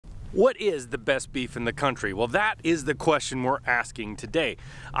What is the best beef in the country? Well, that is the question we're asking today.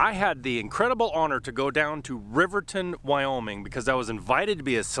 I had the incredible honor to go down to Riverton, Wyoming, because I was invited to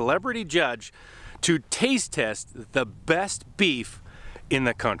be a celebrity judge to taste test the best beef in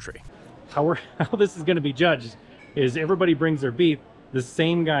the country. How this is going to be judged is everybody brings their beef, the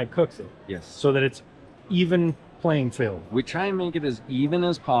same guy cooks it. Yes. So that it's even playing field. We try and make it as even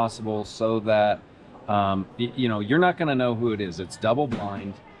as possible so that, you know, you're not going to know who it is. It's double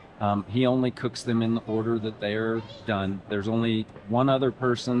blind. He only cooks them in the order that they're done. There's only one other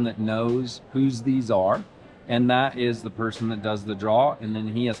person that knows whose these are, and that is the person that does the draw, and then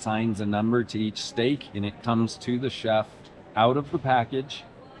he assigns a number to each steak, and it comes to the chef out of the package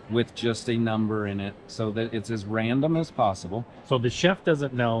with just a number in it so that it's as random as possible. So the chef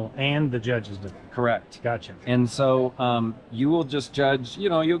doesn't know and the judges do. Correct. Gotcha. And so you will just judge, you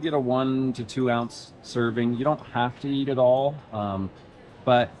know, you'll get a 1 to 2 ounce serving. You don't have to eat it all,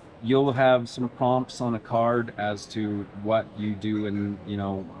 but you'll have some prompts on a card as to what you do and, you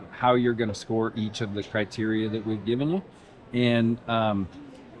know, how you're going to score each of the criteria that we've given you. And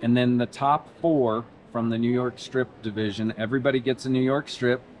then the top 4 from the New York strip division, everybody gets a New York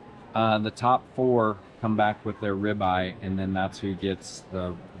strip. The top 4 come back with their ribeye, and then that's who gets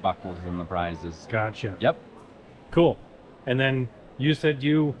the buckles and the prizes. Gotcha. Yep. Cool. And then you said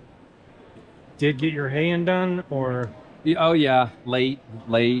you did get your hay-in done, or? Oh yeah, late,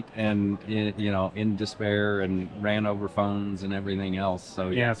 and you know, in despair, and ran over phones and everything else. So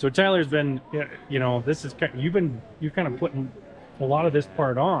yeah. So Tyler's been, you know, this is you're kind of putting a lot of this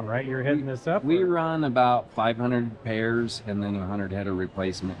part on, right? You're heading this up. We run about 500 pairs, and then 100 head of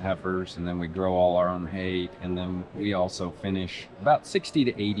replacement heifers, and then we grow all our own hay, and then we also finish about 60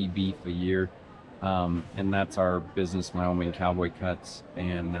 to 80 beef a year, and that's our business, Wyoming Cowboy Cuts,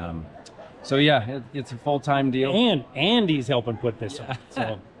 and so yeah, it's a full-time deal. And Andy's helping put this on.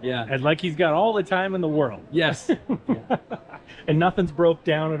 So yeah, and like he's got all the time in the world. Yes. And nothing's broke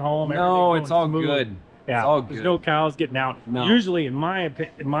down at home. No, it's all smooth. Good. Yeah, it's all good. There's no cows getting out. No. Usually, in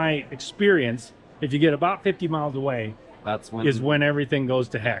my experience, if you get about 50 miles away, that's when everything goes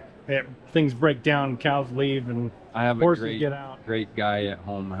to heck. Things break down, cows leave, and I have horses get out. Great guy at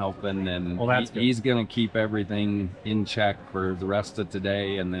home helping, and well, he's going to keep everything in check for the rest of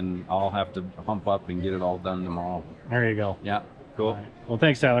today, and then I'll have to hump up and get it all done tomorrow. There you go. Yeah, cool. Right. Well,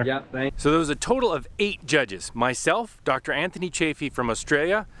 thanks, Tyler. Yeah, thanks. So there was a total of 8 judges. Myself, Dr. Anthony Chafee from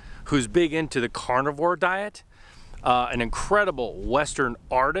Australia, who's big into the carnivore diet, an incredible Western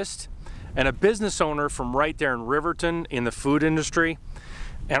artist, and a business owner from right there in Riverton in the food industry,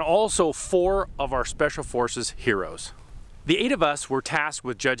 and also 4 of our Special Forces heroes. The 8 of us were tasked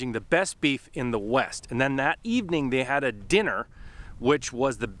with judging the best beef in the West, and then that evening they had a dinner which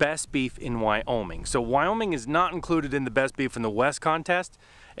was the best beef in Wyoming. So Wyoming is not included in the best beef in the West contest,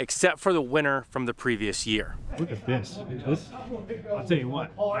 except for the winner from the previous year. Look at this. I'll tell you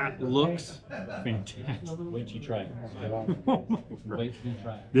what, that looks fantastic. Wait till you try it. Wait till you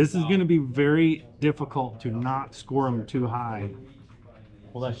try it. This is going to be very difficult to not score them too high.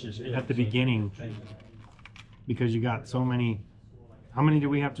 Well, that's just it. At the beginning, because you got so many. How many do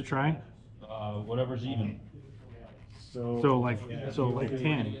we have to try? Whatever's even. So like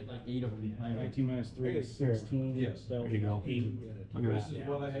 10. Like 8 of them. 19 minus 3 is 16. Yes. There you go. Look at that.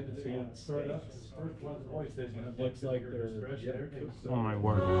 Well, I had to say it. Start up. First one always says it looks like they're. Oh my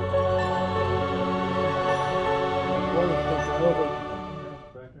word.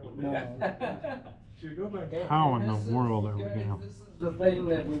 How in the world are we gonna? This is the thing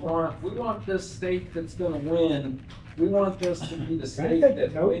that we want. We want this steak that's going to win. We want this to be the steak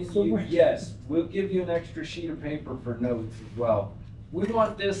that when you, yes, we'll give you an extra sheet of paper for notes as well. We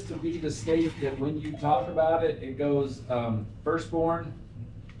want this to be the steak that when you talk about it, it goes firstborn,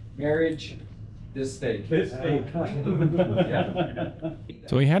 marriage, this steak. This steak. Yeah.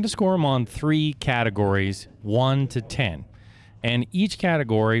 So we had to score them on 3 categories, 1 to 10. And each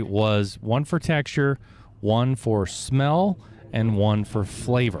category was 1 for texture, 1 for smell, and 1 for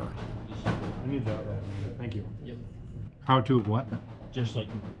flavor. I need that. Thank you. Yep. How to what? Just like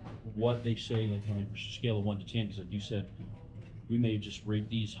what they say, like on a scale of 1 to 10, because like you said, we may just rate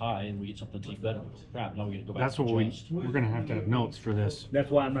these high and we get something that's better. Crap, now we're going to go back. That's what we're going to have notes for this. That's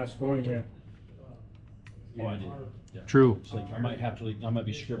why I'm not scoring yet. Oh, I did. Yeah. True. It's like I might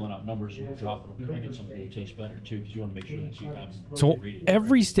be scribbling out numbers and dropping them. I get something that tastes better too, because you want to make sure that you have. So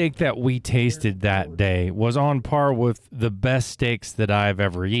every steak that we tasted that day was on par with the best steaks that I've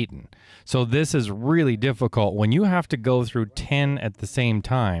ever eaten. So this is really difficult when you have to go through 10 at the same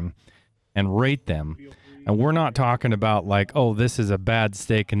time and rate them. And we're not talking about like, oh, this is a bad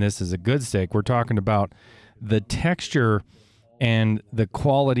steak and this is a good steak. We're talking about the texture and the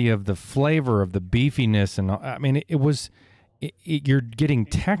quality of the flavor of the beefiness, and I mean, you're getting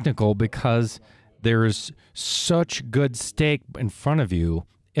technical because there's such good steak in front of you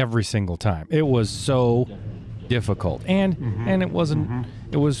every single time. It was so difficult, and it wasn't.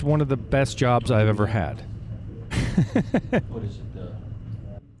 It was one of the best jobs I've ever had. What is it?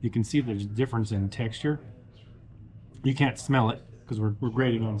 You can see there's a difference in texture. You can't smell it because we're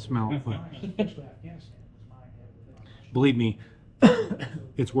grading on smell. But believe me,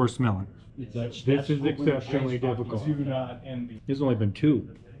 it's worth smelling. This is exceptionally difficult. There's only been 2.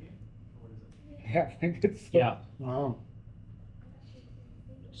 Yeah, I think it's. Yeah. Wow.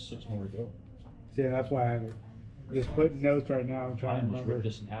 6 more to go. See, that's why I'm just putting notes right now. I'm trying to Mine was remember. ripped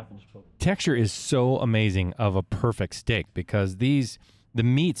this in half and just put. Texture is so amazing of a perfect steak because the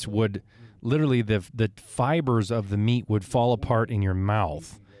meats would literally, the fibers of the meat would fall apart in your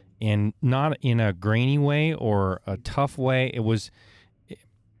mouth, and not in a grainy way or a tough way.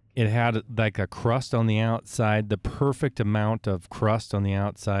 It had like a crust on the outside, the perfect amount of crust on the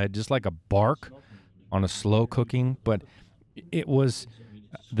outside, just like a bark on a slow cooking. But it was,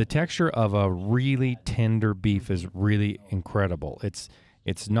 the texture of a really tender beef is really incredible.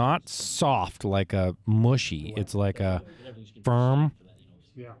 It's not soft like a mushy. It's like a firm,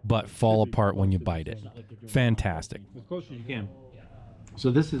 but fall apart when you bite it. Fantastic. As close as you can.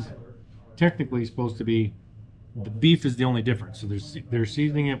 So this is technically supposed to be, the beef is the only difference. So they're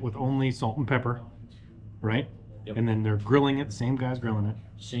seasoning it with only salt and pepper, right? Yep. And then they're grilling it. Same guy's grilling it.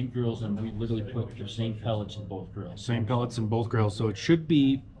 Same grills, and we literally put the same pellets in both grills. Same pellets in both grills. So it should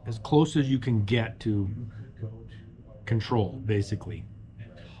be as close as you can get to control, basically.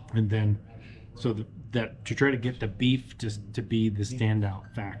 And then, so that to try to get the beef just to be the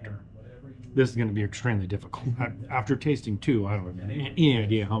standout factor. This is going to be extremely difficult. After tasting 2, I don't have any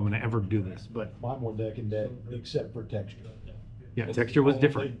idea how I'm going to ever do this. But Mine were neck and neck, except for texture. yeah, texture was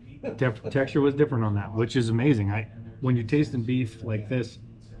different. Texture was different on that, which is amazing. When you're tasting beef like this,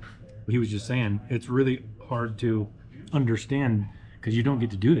 he was just saying, it's really hard to understand because you don't get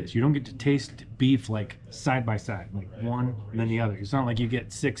to do this. You don't get to taste beef like side by side, like one and then the other. It's not like you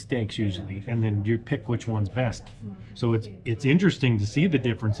get 6 steaks usually, and then you pick which one's best. So it's interesting to see the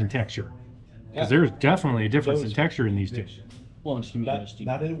difference in texture. Because there's definitely a difference in texture in these 2. Well, it's Not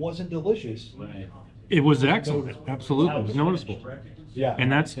that it wasn't delicious. right. It was excellent, absolutely, it was noticeable. Yeah. And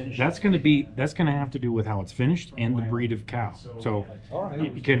that's going to have to do with how it's finished and the breed of cow. So All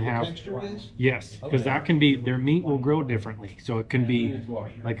right. you can have, Texture is? yes, because that can be, their meat will grow differently. So it can be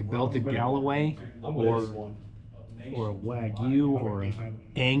like a belted Galloway I'm or with one. a Wagyu or a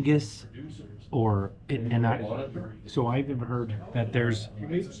Angus or so I've even heard that there's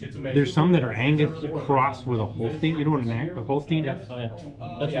some that are Angus crossed with a Holstein. You know what a Holstein is? Oh,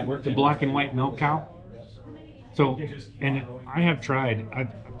 yeah. That's what worked. The black and white milk cow. So, and I have tried,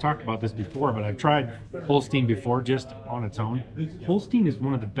 I've talked about this before, but I've tried Holstein before just on its own. Holstein is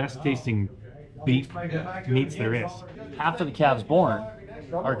one of the best tasting beef meats there is. Half of the calves born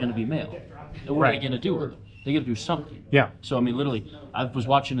are going to be male. And what are they going to do with them? They're going to do something. Yeah. So, I mean, literally, I was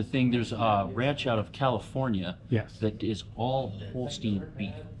watching a thing. There's a ranch out of California Yes. that is all Holstein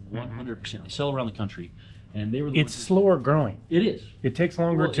beef, 100%. They sell around the country. And they were the It's ones slower growing. It is. It takes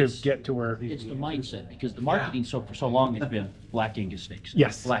longer Well, to it's- get to where. It's the mindset, because the marketing for so long has been black Angus steaks.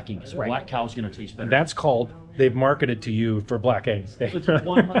 Yes. Black Angus. Right. Black cow's going to taste better. That's called, they've marketed to you for black eggs. It's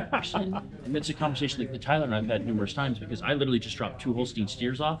 100%. And it's a conversation that Tyler and I've had numerous times, because I literally just dropped 2 Holstein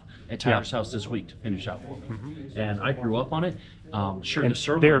steers off at Tyler's house this week to finish out. And I grew up on it. Sure, And the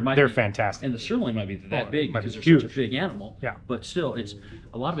sirloin might they're be, fantastic. and the sirloin might be that big might be because they're huge. such a big animal. Yeah. But still, it's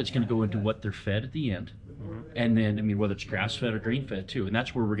a lot of it's going to go into what they're fed at the end. And then, I mean, whether it's grass fed or grain fed too, and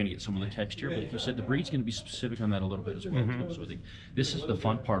that's where we're going to get some of the texture. But like you said, the breed's going to be specific on that a little bit as well. Too. So I think this is the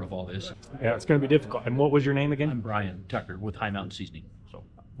fun part of all this. Yeah, it's going to be difficult. And what was your name I'm again? Brian Tucker with High Mountain Seasoning. So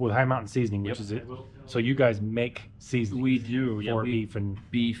With High Mountain Seasoning, which is it. So you guys make seasoning we do, yeah, for we- beef and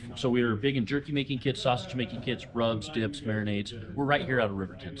beef. So we're big in jerky making kits, sausage making kits, rubs, dips, marinades. We're right here out of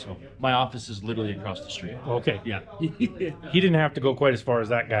Riverton, so my office is literally across the street. okay. Yeah. He didn't have to go quite as far as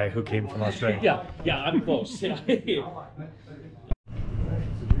that guy who came from Australia. yeah, I'm close.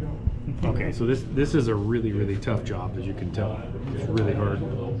 Okay, so this is a really tough job, as you can tell. It's really hard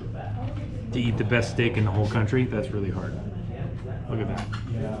to eat the best steak in the whole country. That's really hard. Look at that.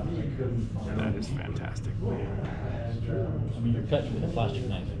 That is fantastic. I mean, you're cutting with a plastic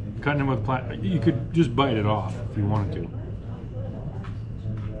knife. Cutting them with you could just bite it off if you wanted to.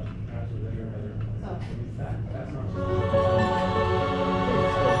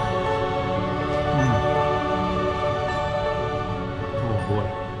 Oh boy.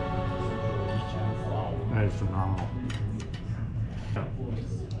 That is phenomenal.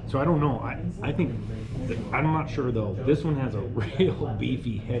 So I don't know. I think I'm not sure though. This one has a real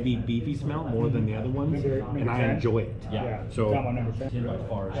beefy, heavy beefy smell more than the other ones, and I enjoy it. Yeah. So Got my number 10. 10 by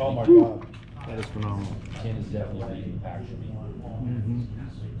far is Oh my beef. God. that is phenomenal. 10 is definitely beef package for me.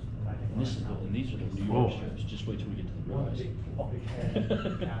 And these are the New York strips. Just wait till we get to the ribeyes.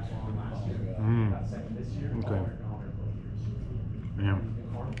 Okay. Man.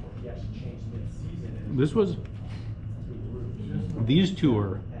 These two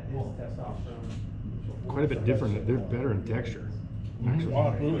are quite a bit different. They're better in texture.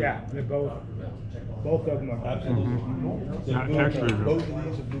 Actually. Yeah, they're both of them are. Absolutely. Not texture. Both of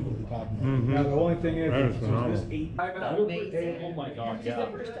these have moved to the top. Now, the only thing is, That is it's phenomenal. just 8. Oh my God,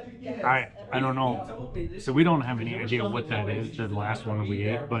 yeah. I don't know. So we don't have any idea what that is, the last one we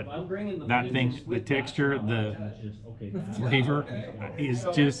ate, but that thing, the texture, the flavor is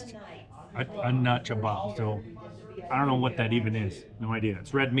just a nut kebab. So I don't know what that even is. No idea.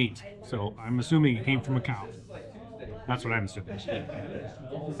 It's red meat. So I'm assuming it came from a cow. That's what I'm assuming.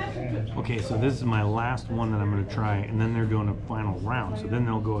 Okay, so this is my last one that I'm going to try, and then they're doing a final round. So then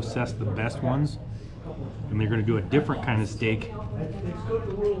they'll go assess the best ones, and they're going to do a different kind of steak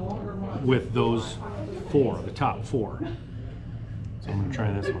with those four, the top four. So I'm going to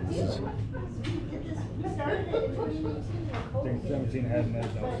try this one. This is I think 17 had an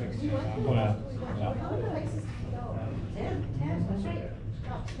edge, no 16.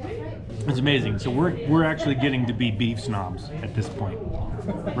 It's amazing. So we're actually getting to be beef snobs at this point,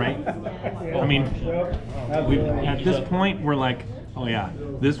 right? I mean, at this point we're like, oh yeah,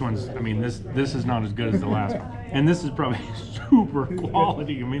 this one's. I mean, this is not as good as the last one, and this is probably super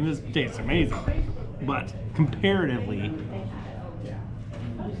quality. I mean, this tastes amazing, but comparatively.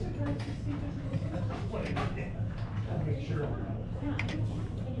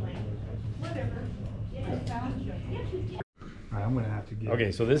 I'm gonna have to get.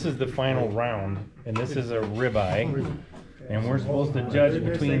 Okay, so this is the final round, and this is a ribeye, and we're supposed to judge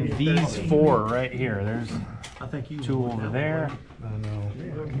between these four right here. There's two over there,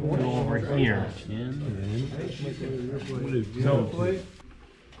 two over here. So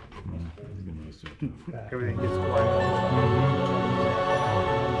Everything gets quiet.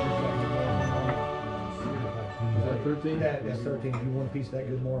 Is that 13? That's 13. You want a piece of that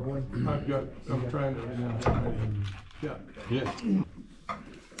good more, boy? I'm trying to. Yeah. yeah.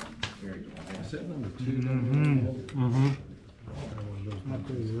 Is that number 2? Not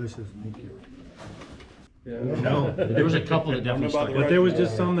pretty delicious. Thank you. No, There was a couple that definitely stuck. but there was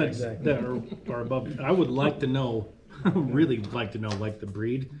just some that are above. I would like to know, really like to know, like the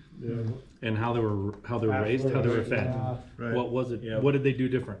breed and how they were raised, how they were fed. Right. What was it? What did they do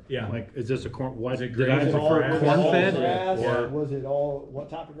different? Yeah. Like, is this a corn? Why did grass? I Was it all prefer corn fed? Grass, Or was it all, what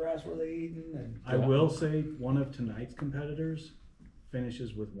type of grass were they eating? And I will say one of tonight's competitors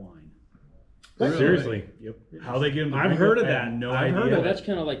finishes with wine. seriously? Yep. How they get them to I've drink heard it, of I that. have no I've idea. heard No, of that's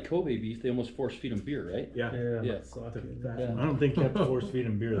kind of like Kobe beef. They almost force feed them beer, right? Yeah. Yeah. So Yeah. I don't think you have to force feed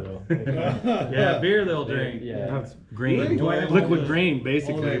them beer though. yeah, beer they'll drink. Yeah. That's grain, liquid grain,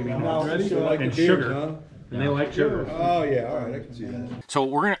 basically. I mean, and sugar. And they like sugar. Oh, yeah, all right, I can see that. So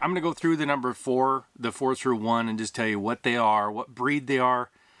I'm gonna go through the number 4, the 4 through 1, and just tell you what they are, what breed they are,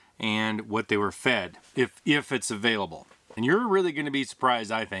 and what they were fed, if it's available. And you're really gonna be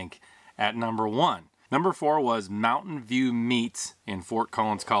surprised, I think, at number 1. Number 4 was Mountain View Meats in Fort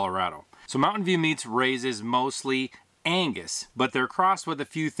Collins, Colorado. So Mountain View Meats raises mostly Angus, but they're crossed with a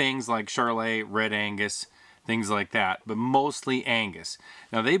few things like Charolais, Red Angus, things like that, but mostly Angus.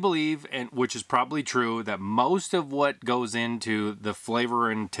 Now they believe, and which is probably true, that most of what goes into the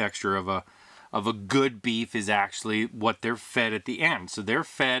flavor and texture of a good beef is actually what they're fed at the end. So they're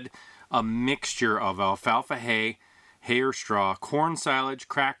fed a mixture of alfalfa hay, hay or straw, corn silage,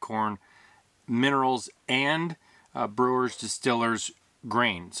 cracked corn, minerals, and brewers, distillers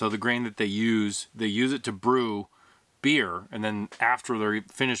grain. So the grain that they use it to brew beer, and then after they're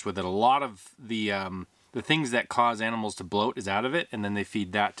finished with it, a lot of the things that cause animals to bloat is out of it, and then they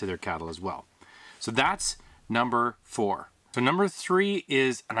feed that to their cattle as well. So that's number 4. So number 3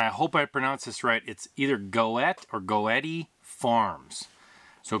 is, and I hope I pronounce this right, it's either Goet or Goetti Farms.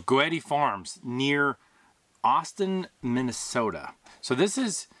 So Goetti Farms near Austin, Minnesota. So this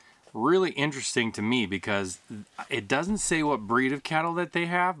is really interesting to me because it doesn't say what breed of cattle that they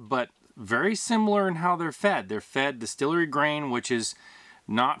have, but very similar in how they're fed. They're fed distillery grain, which is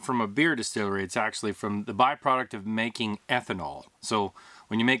not from a beer distillery. It's actually from the byproduct of making ethanol. So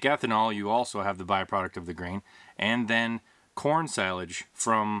when you make ethanol, you also have the byproduct of the grain, and then corn silage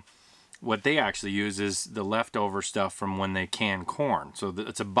from what they actually use is the leftover stuff from when they can corn. So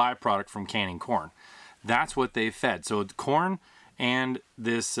it's a byproduct from canning corn. That's what they fed. So corn and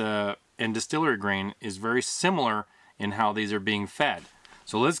this and distillery grain is very similar in how these are being fed.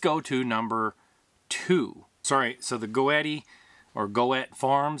 So let's go to number 2. Sorry, so the Goetti or Goet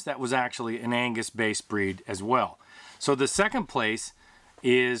Farms, that was actually an Angus-based breed as well. So the second place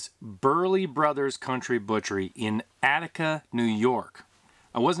is Burley Brothers Country Butchery in Attica, New York.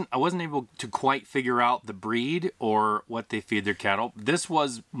 I wasn't able to quite figure out the breed or what they feed their cattle. This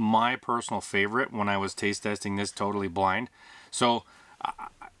was my personal favorite when I was taste testing this totally blind. So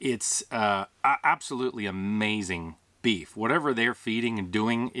it's absolutely amazing beef. Whatever they're feeding and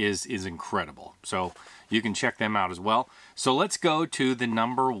doing is incredible. So you can check them out as well. So let's go to the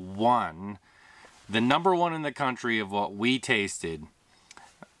number 1. The number 1 in the country of what we tasted.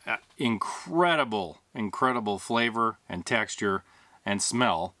 Incredible flavor and texture and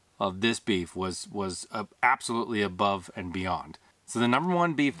smell of this beef was absolutely above and beyond. So the number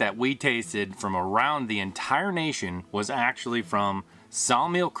 1 beef that we tasted from around the entire nation was actually from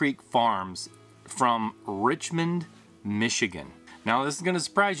Sawmill Creek Farms from Richmond, Michigan. Now this is going to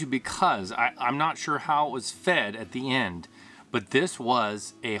surprise you because I'm not sure how it was fed at the end, but this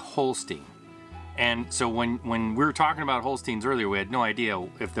was a Holstein. And so when we were talking about Holsteins earlier, we had no idea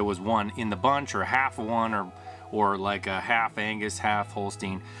if there was one in the bunch or half of one or like a half Angus, half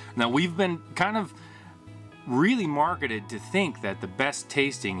Holstein. Now we've been kind of really marketed to think that the best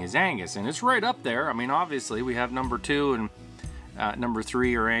tasting is Angus, and it's right up there. I mean, obviously we have number 2 and number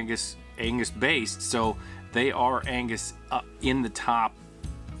 3 are Angus based, so they are Angus in the top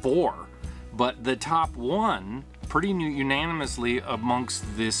 4. But the top 1, pretty unanimously amongst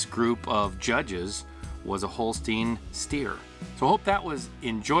this group of judges, was a Holstein steer. So I hope that was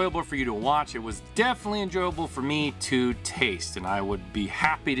enjoyable for you to watch. It was definitely enjoyable for me to taste, and I would be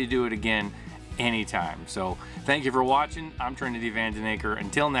happy to do it again anytime. So thank you for watching. I'm Trinity Vandenacre.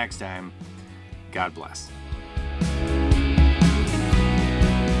 Until next time, God bless.